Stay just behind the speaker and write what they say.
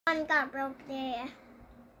One got broke there.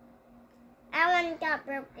 That one got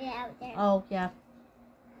broke out there. Oh, yeah.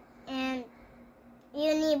 And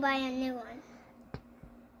you need to buy a new one.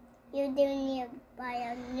 You do need to buy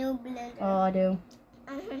a new blender. Oh, I do.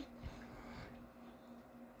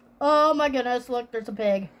 Oh my goodness, look, there's a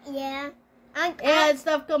pig. Yeah. And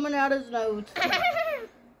stuff coming out his nose.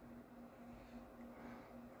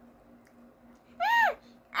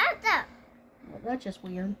 Well, that's just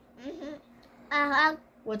weird.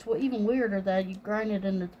 What's even weirder that you grind it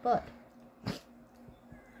in its butt.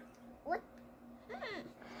 What?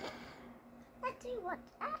 Let's see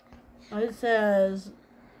what's that. It says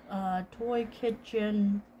toy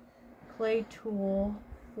kitchen, clay tool,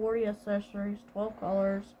 40 accessories, 12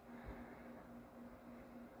 colors.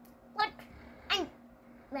 What?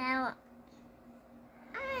 Well,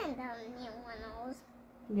 I don't need one of those.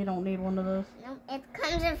 You don't need one of those? No, it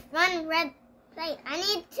comes with one red plate. I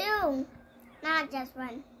need two, not just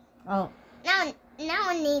one. Oh. Now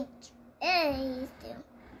I need these two.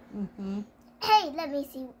 Hey, let me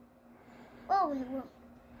see. Oh,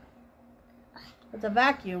 it's a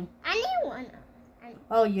vacuum. I need one.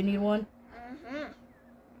 Oh, you need one? There.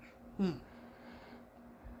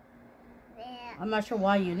 I'm not sure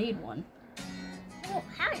why you need one. Oh,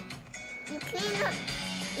 how? You clean it up.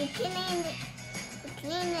 You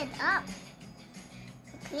clean it up.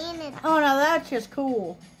 Oh, no, that's just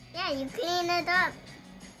cool. Yeah, you clean it up.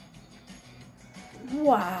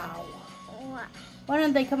 Wow. What? Why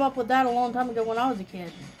didn't they come up with that a long time ago when I was a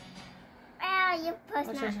kid? Well, you push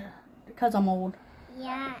not. Because I'm old.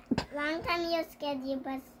 Yeah, long time you're scared you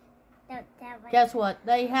push that way. Guess what?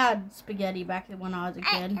 They had spaghetti back when I was a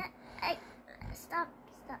kid. Stop.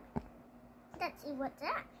 Let's see what's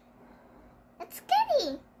that. It's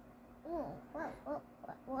Skitty.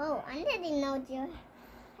 Whoa. I didn't know you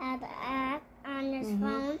had an app on this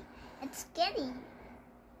phone. It's Skitty.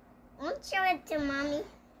 Won't show it to Mommy.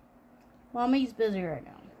 Mommy's busy right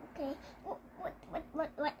now. Okay. What?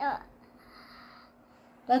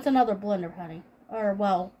 That's another blender, honey. Or,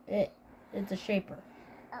 well, it's a shaper.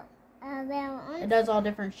 It does all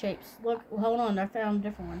different shapes. Look, hold on. I found a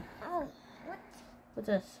different one. Oh, what? What's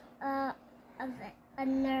this?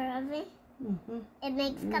 Another oven. It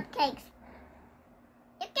makes cupcakes.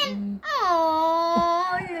 You can.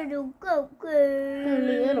 Little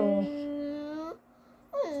cupcake. Little.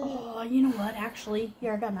 Oh, you know what? Actually,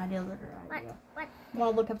 here I got an idea. What? I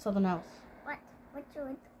want to look up something else. What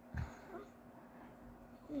you?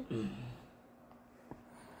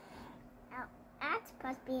 Oh, that's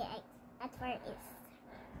supposed to be eggs. That's where it is.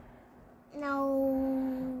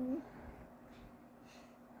 No.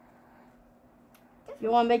 You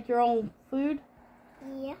want to make your own food?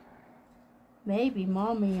 Yeah. Maybe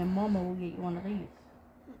Mommy and Mama will get you one of these.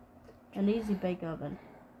 An easy bake oven.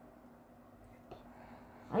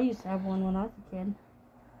 I used to have one when I was a kid.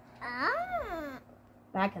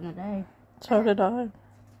 Back in the day. So did I.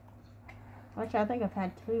 Actually, I think I've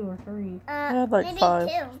had 2 or 3. I had like maybe 5.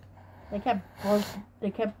 2. They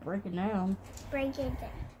kept breaking down. Breaking down.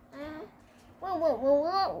 Whoa.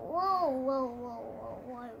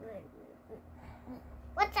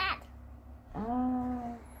 What's that?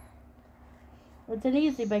 It's an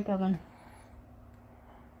easy bake oven.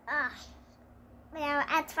 Well,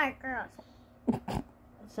 that's for girls.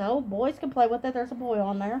 So, boys can play with it. There's a boy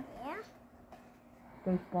on there. Yeah.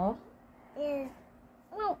 Goofball.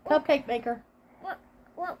 Whoa. Cupcake maker.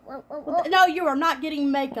 Whoa. No, you are not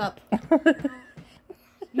getting makeup.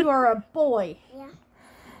 You are a boy. Yeah.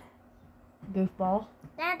 Goofball.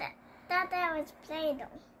 That was Play-Doh.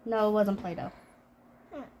 No, it wasn't Play-Doh.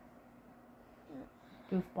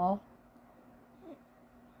 Goofball.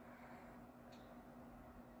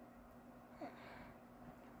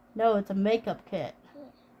 No, it's a makeup kit.